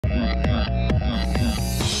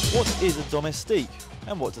What is a domestique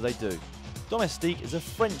and what do they do? Domestique is a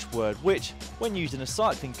French word which, when used in a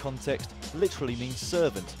cycling context, literally means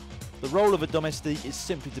servant. The role of a domestique is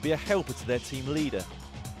simply to be a helper to their team leader.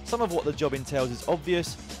 Some of what the job entails is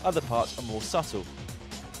obvious, other parts are more subtle.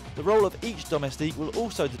 The role of each domestique will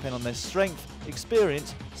also depend on their strength,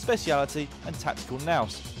 experience, speciality and tactical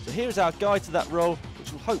nous. So here is our guide to that role,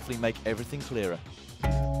 which will hopefully make everything clearer.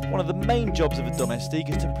 One of the main jobs of a domestique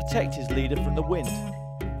is to protect his leader from the wind.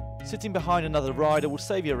 Sitting behind another rider will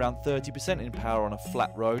save you around 30% in power on a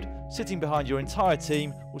flat road. Sitting behind your entire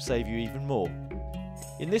team will save you even more.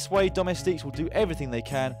 In this way, domestiques will do everything they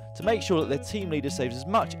can to make sure that their team leader saves as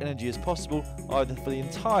much energy as possible, either for the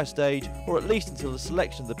entire stage or at least until the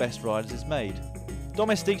selection of the best riders is made.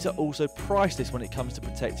 Domestiques are also priceless when it comes to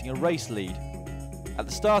protecting a race lead. At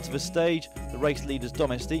the start of a stage, the race leader's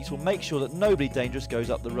domestiques will make sure that nobody dangerous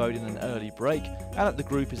goes up the road in an early break and that the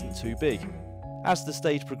group isn't too big. As the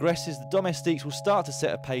stage progresses, the domestiques will start to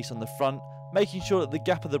set a pace on the front, making sure that the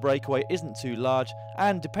gap of the breakaway isn't too large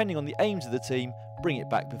and, depending on the aims of the team, bring it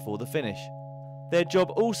back before the finish. Their job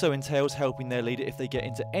also entails helping their leader if they get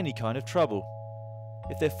into any kind of trouble.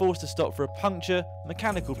 If they're forced to stop for a puncture,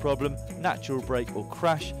 mechanical problem, natural break or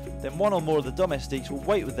crash, then one or more of the domestiques will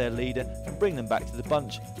wait with their leader and bring them back to the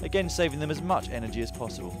bunch, again saving them as much energy as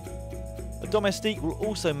possible. A domestique will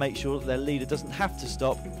also make sure that their leader doesn't have to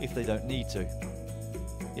stop if they don't need to.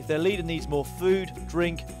 If their leader needs more food,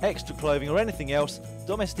 drink, extra clothing or anything else, the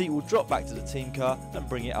domestique will drop back to the team car and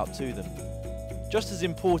bring it up to them. Just as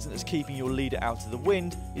important as keeping your leader out of the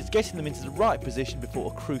wind is getting them into the right position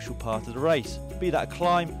before a crucial part of the race, be that a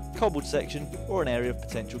climb, cobbled section or an area of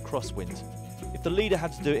potential crosswind. If the leader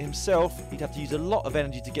had to do it himself, he'd have to use a lot of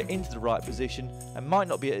energy to get into the right position and might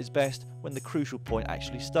not be at his best when the crucial point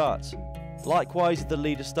actually starts. Likewise, if the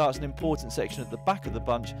leader starts an important section at the back of the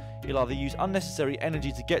bunch, he'll either use unnecessary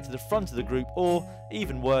energy to get to the front of the group or,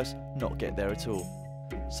 even worse, not get there at all.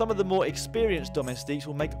 Some of the more experienced domestiques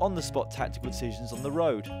will make on-the-spot tactical decisions on the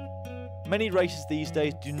road. Many races these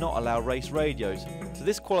days do not allow race radios, so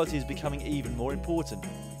this quality is becoming even more important.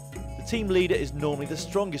 The team leader is normally the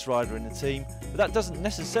strongest rider in the team, but that doesn't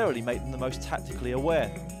necessarily make them the most tactically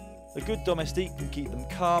aware. A good domestique can keep them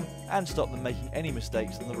calm and stop them making any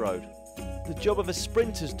mistakes on the road. The job of a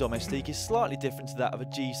sprinter's domestique is slightly different to that of a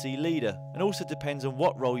GC leader, and also depends on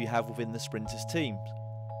what role you have within the sprinter's team.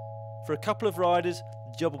 For a couple of riders,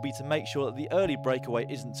 the job will be to make sure that the early breakaway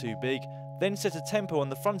isn't too big, then set a tempo on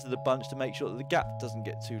the front of the bunch to make sure that the gap doesn't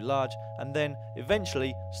get too large, and then,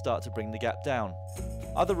 eventually, start to bring the gap down.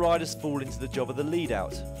 Other riders fall into the job of the lead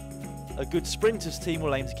out. A good sprinter's team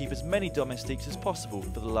will aim to keep as many domestiques as possible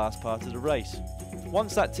for the last part of the race.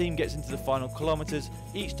 Once that team gets into the final kilometres,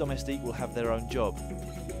 each domestique will have their own job.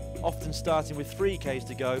 Often starting with 3Ks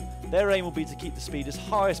to go, their aim will be to keep the speed as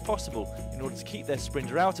high as possible in order to keep their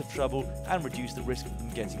sprinter out of trouble and reduce the risk of them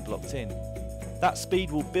getting blocked in. That speed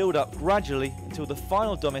will build up gradually until the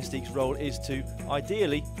final domestique's role is to,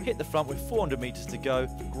 ideally, hit the front with 400 metres to go,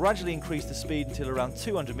 gradually increase the speed until around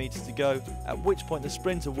 200 metres to go, at which point the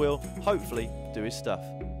sprinter will, hopefully, do his stuff.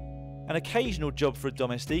 An occasional job for a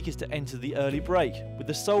domestique is to enter the early break, with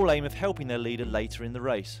the sole aim of helping their leader later in the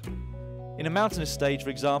race. In a mountainous stage, for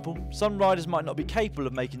example, some riders might not be capable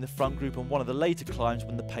of making the front group on one of the later climbs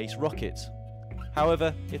when the pace rockets.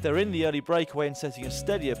 However, if they're in the early breakaway and setting a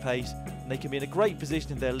steadier pace, then they can be in a great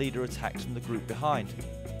position if their leader attacks from the group behind.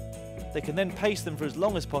 They can then pace them for as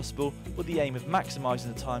long as possible with the aim of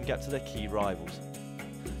maximising the time gap to their key rivals.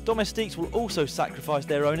 Domestiques will also sacrifice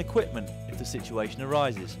their own equipment if the situation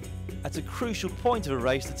arises. At a crucial point of a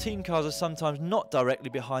race, the team cars are sometimes not directly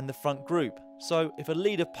behind the front group, so if a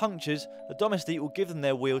leader punctures, the domestique will give them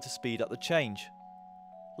their wheel to speed up the change.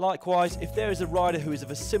 Likewise, if there is a rider who is of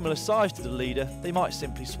a similar size to the leader, they might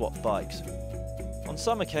simply swap bikes. On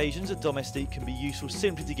some occasions, a domestique can be useful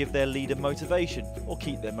simply to give their leader motivation or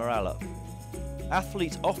keep their morale up.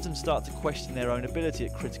 Athletes often start to question their own ability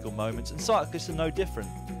at critical moments, and cyclists are no different.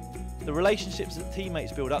 The relationships that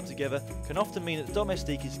teammates build up together can often mean that the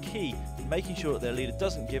domestique is key in making sure that their leader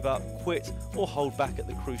doesn't give up, quit or hold back at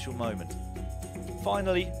the crucial moment.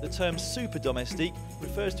 Finally, the term super domestique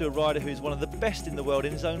refers to a rider who is one of the best in the world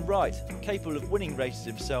in his own right, capable of winning races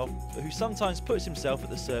himself, but who sometimes puts himself at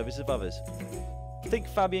the service of others. Think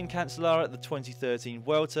Fabian Cancellara at the 2013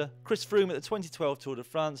 Vuelta, Chris Froome at the 2012 Tour de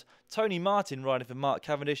France, Tony Martin riding for Mark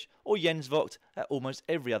Cavendish, or Jens Vogt at almost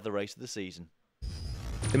every other race of the season.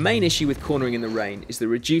 The main issue with cornering in the rain is the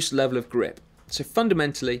reduced level of grip, so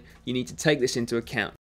fundamentally you need to take this into account.